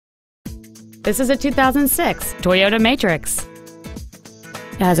This is a 2006 Toyota Matrix.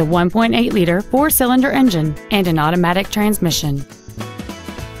 It has a 1.8-liter four-cylinder engine and an automatic transmission.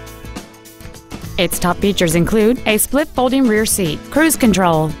 Its top features include a split folding rear seat, cruise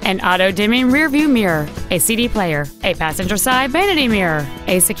control, an auto-dimming rear-view mirror, a CD player, a passenger side vanity mirror,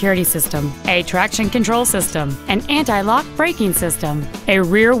 a security system, a traction control system, an anti-lock braking system, a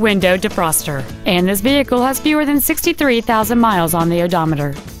rear window defroster, and this vehicle has fewer than 63,000 miles on the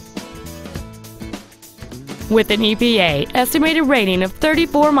odometer. With an EPA estimated rating of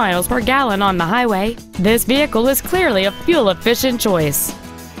 34 miles per gallon on the highway, this vehicle is clearly a fuel-efficient choice.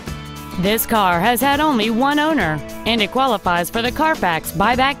 This car has had only one owner, and it qualifies for the Carfax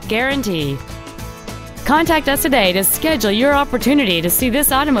buyback guarantee. Contact us today to schedule your opportunity to see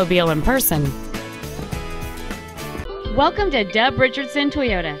this automobile in person. Welcome to Dub Richardson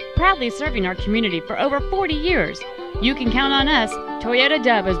Toyota, proudly serving our community for over 40 years. You can count on us. Toyota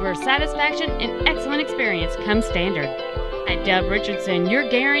Dub is where satisfaction and excellent experience come standard. At Dub Richardson, you're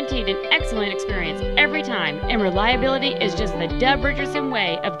guaranteed an excellent experience every time, and reliability is just the Dub Richardson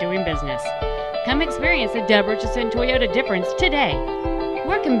way of doing business. Come experience the Dub Richardson Toyota difference today.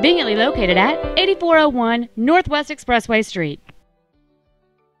 We're conveniently located at 8401 Northwest Expressway Street.